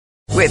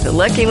With the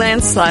Lucky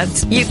Land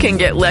Slots, you can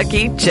get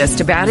lucky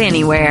just about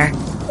anywhere.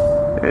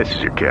 This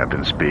is your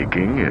captain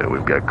speaking.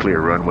 We've got clear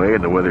runway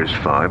and the weather's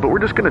fine, but we're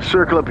just going to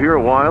circle up here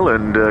a while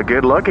and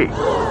get lucky.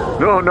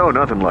 No,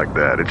 nothing like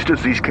that. It's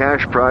just these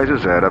cash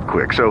prizes add up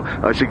quick. So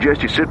I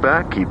suggest you sit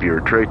back, keep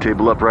your tray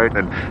table upright,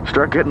 and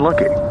start getting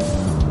lucky.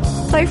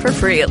 Play for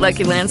free at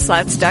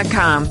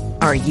LuckyLandSlots.com.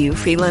 Are you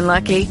feeling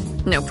lucky?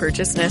 No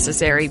purchase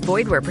necessary.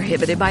 Void where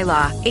prohibited by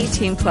law.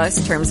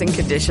 18+ terms and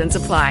conditions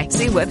apply.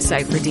 See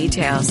website for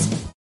details.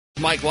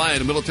 Mike Lyons,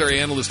 a military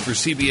analyst for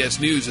CBS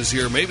News, is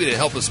here maybe to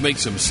help us make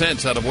some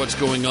sense out of what's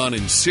going on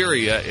in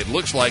Syria. It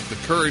looks like the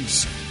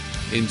Kurds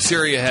in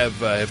Syria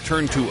have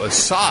turned to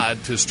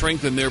Assad to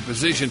strengthen their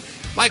position.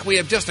 Mike, we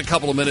have just a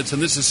couple of minutes,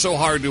 and this is so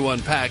hard to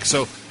unpack.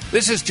 So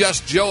this is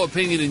just Joe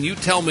opinion, and you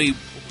tell me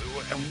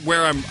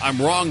where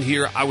I'm wrong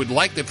here. I would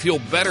like to feel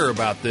better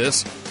about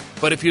this.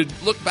 But if you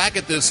look back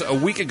at this a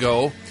week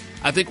ago,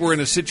 I think we're in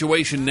a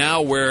situation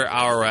now where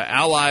our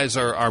allies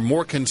are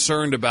more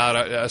concerned about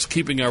us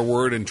keeping our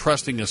word and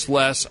trusting us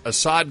less.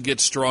 Assad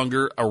gets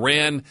stronger.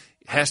 Iran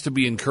has to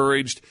be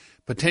encouraged.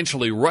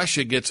 Potentially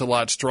Russia gets a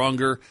lot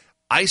stronger.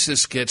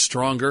 ISIS gets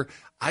stronger.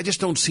 I just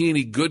don't see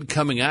any good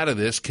coming out of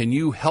this. Can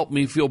you help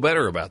me feel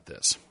better about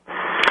this?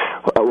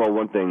 Well,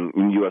 one thing,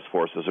 U.S.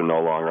 forces are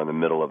no longer in the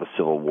middle of a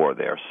civil war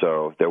there,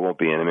 so there won't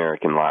be any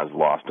American lives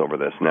lost over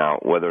this. Now,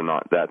 whether or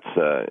not that's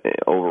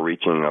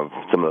overreaching of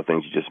some of the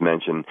things you just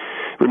mentioned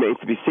remains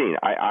to be seen.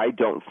 I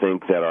don't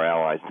think that our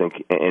allies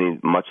think any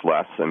much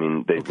less. I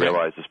mean, they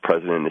realize this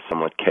president is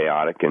somewhat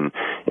chaotic and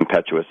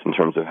impetuous in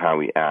terms of how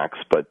he acts,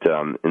 but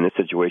in this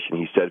situation,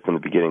 he said from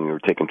the beginning we were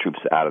taking troops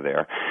out of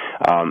there.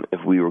 If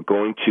we were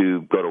going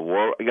to go to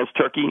war against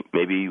Turkey,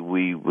 maybe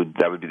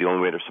that would be the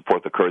only way to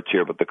support the Kurds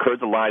here, but the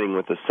Kurds aligning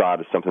with Assad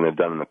is something they've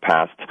done in the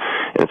past,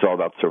 and it's all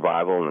about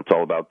survival, and it's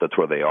all about that's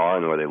where they are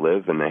and where they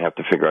live, and they have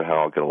to figure out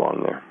how to get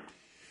along there.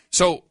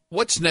 So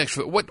what's next?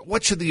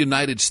 What should the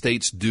United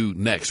States do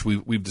next?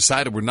 We've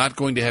decided we're not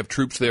going to have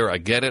troops there. I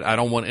get it. I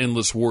don't want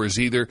endless wars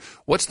either.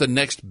 What's the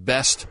next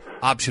best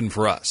option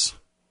for us?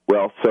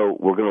 Well, so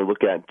we're going to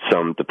look at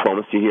some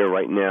diplomacy here.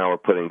 Right now, we're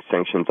putting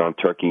sanctions on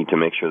Turkey to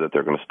make sure that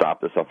they're going to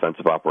stop this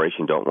offensive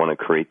operation. Don't want to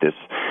create this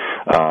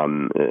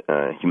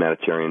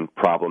humanitarian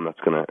problem that's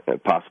going to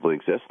possibly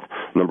exist.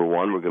 Number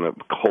one, we're going to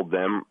hold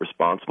them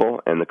responsible,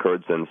 and the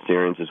Kurds and the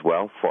Syrians as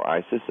well, for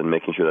ISIS, and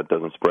making sure that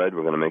doesn't spread.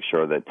 We're going to make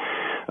sure that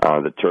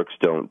the Turks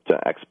don't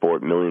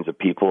export millions of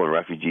people and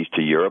refugees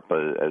to Europe,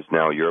 as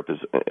now Europe has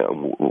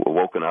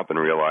woken up and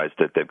realized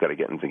that they've got to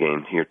get into the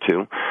game here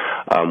too.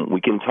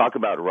 We can talk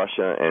about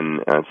Russia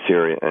and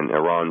Syria and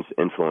Iran's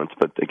influence,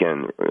 but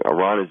again,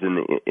 Iran is in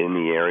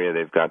the area.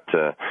 They've got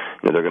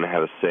they're going to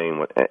have a say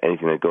in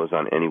anything that goes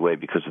on anyway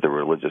because of the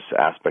religious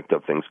aspect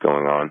of things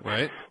going on.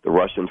 Right. The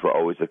Russians were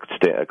always a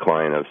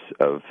client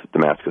of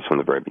Damascus from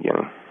the very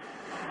beginning.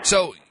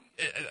 So,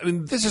 I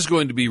mean, this is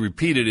going to be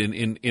repeated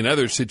in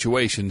other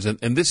situations, and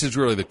this is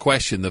really the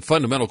question, the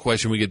fundamental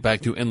question we get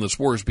back to endless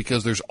wars,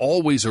 because there's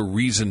always a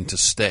reason to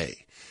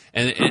stay.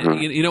 And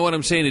you know what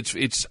I'm saying?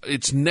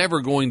 It's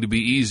never going to be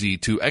easy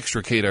to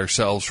extricate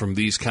ourselves from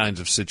these kinds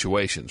of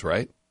situations,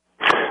 right?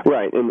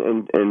 Right,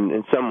 and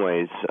in some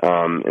ways,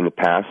 in the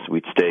past,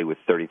 we'd stay with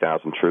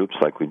 30,000 troops,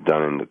 like we've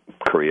done in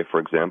Korea, for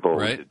example.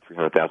 Right. We did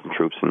 300,000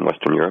 troops in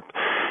Western Europe.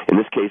 In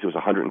this case, it was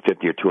 150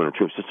 or 200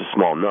 troops, just a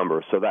small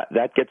number. So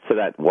that gets to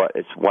that.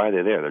 It's why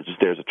they're there.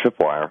 There's a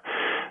tripwire.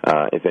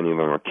 If any of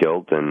them are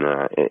killed, then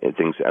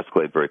things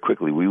escalate very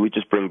quickly. We would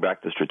just bring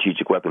back the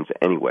strategic weapons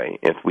anyway.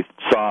 If we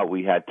saw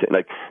we had to,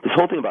 like this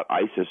whole thing about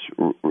ISIS,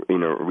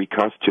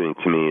 reconstituting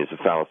to me is a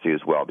fallacy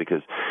as well,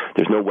 because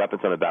there's no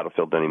weapons on the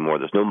battlefield anymore.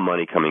 There's no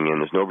money coming in.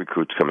 There's no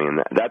recruits coming in.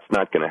 That's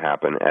not going to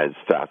happen as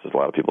fast as a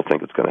lot of people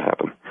think it's going to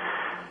happen.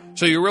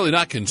 So you're really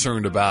not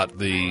concerned about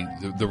the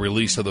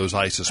release of those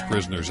ISIS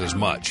prisoners as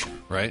much,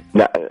 right?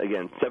 Now,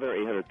 again, 700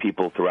 or 800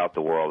 people throughout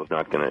the world is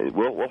not going to.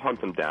 We'll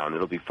hunt them down.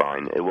 It'll be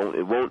fine. It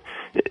won't.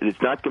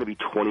 It's not going to be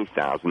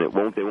 20,000. They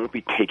won't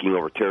be taking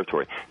over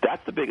territory.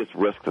 That's the biggest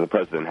risk that the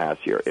president has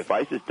here. If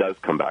ISIS does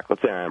come back,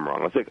 let's say I am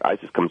wrong. Let's say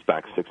ISIS comes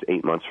back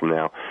 6-8 months from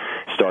now,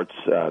 starts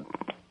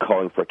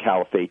calling for a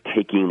caliphate,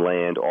 taking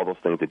land, all those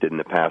things they did in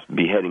the past,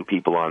 beheading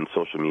people on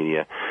social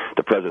media.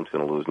 The president's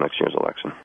going to lose next year's election.